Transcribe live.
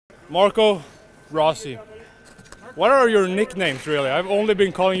Marco Rossi. What are your nicknames, really? I've only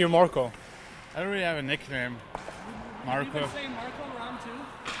been calling you Marco. I don't really have a nickname. Marco. You can say Marco round two.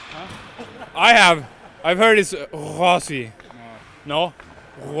 Huh? I have. I've heard it's Rossi. No?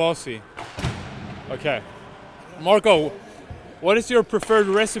 Rossi. Okay. Marco, what is your preferred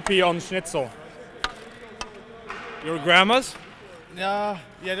recipe on schnitzel? Your grandma's? Yeah,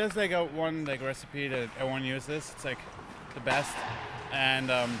 there's like one recipe that everyone uses. It's like the best. And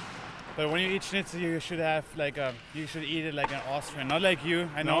but when you eat schnitzel, you should have you should eat it like an Austrian, not like you.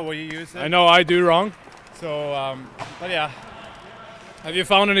 I know what you use it. I know I do wrong. So, but yeah. Have you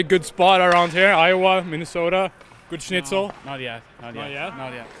found any good spot around here? Iowa, Minnesota? Good schnitzel? No, not yet. Not yet?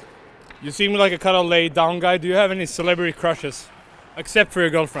 Not yet. You seem like a kind of laid down guy. Do you have any celebrity crushes? Except for your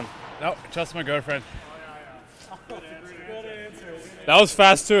girlfriend. No, just my girlfriend. That was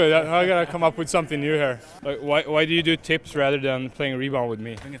fast too. I gotta come up with something new here. Like, why do you do tips rather than playing rebound with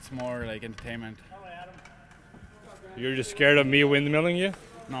me? I think it's more like entertainment. You're just scared of me windmilling you?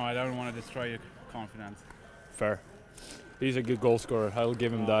 No, I don't want to destroy your confidence. Fair. He's a good goal scorer. I'll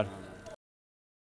give him that.